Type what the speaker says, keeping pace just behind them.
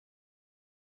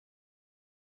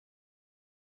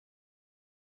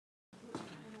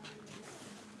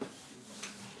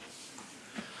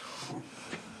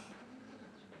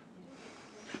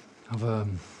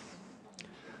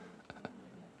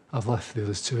I've left the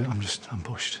others to it. I'm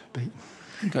pushed, beat.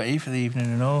 Got you for the evening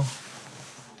and all.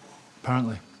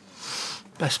 Apparently.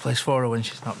 Best place for her when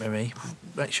she's not with me.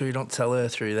 Make sure you don't tell her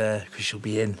through there, because she'll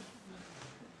be in.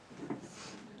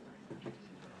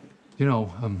 You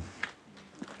know,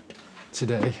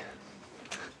 today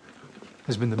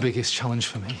has been the biggest challenge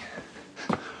for me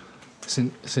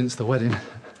since the wedding.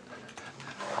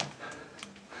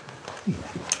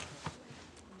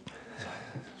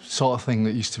 Sort of thing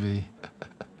that used to be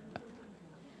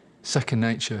second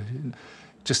nature. It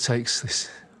just takes this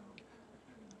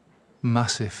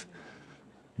massive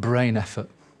brain effort.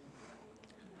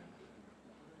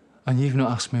 And you've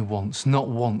not asked me once, not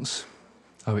once,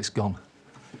 how it's gone.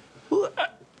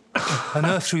 And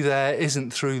her through there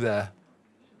isn't through there.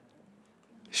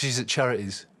 She's at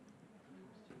Charities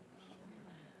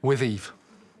with Eve,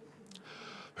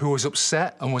 who was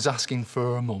upset and was asking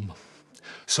for her mum.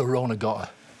 So Rona got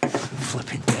her.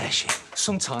 Flipping dare she.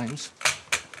 Sometimes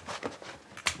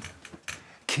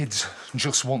kids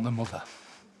just want the mother.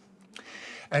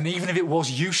 And even if it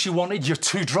was you she wanted, you're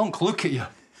too drunk. Look at you.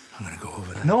 I'm gonna go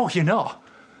over there. No, you're not.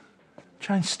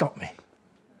 Try and stop me.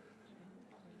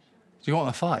 Do you want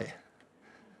a fight?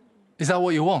 Is that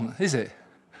what you want, is it?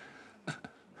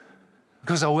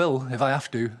 Because I will, if I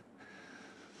have to.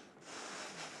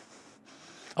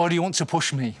 Or do you want to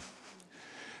push me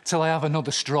till I have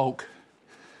another stroke?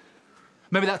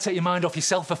 Maybe that'll take your mind off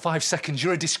yourself for 5 seconds.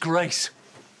 You're a disgrace.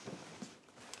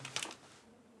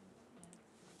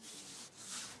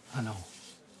 I know.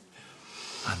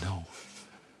 I know.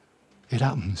 It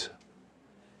happens.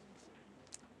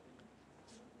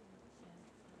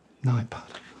 Night, Pad.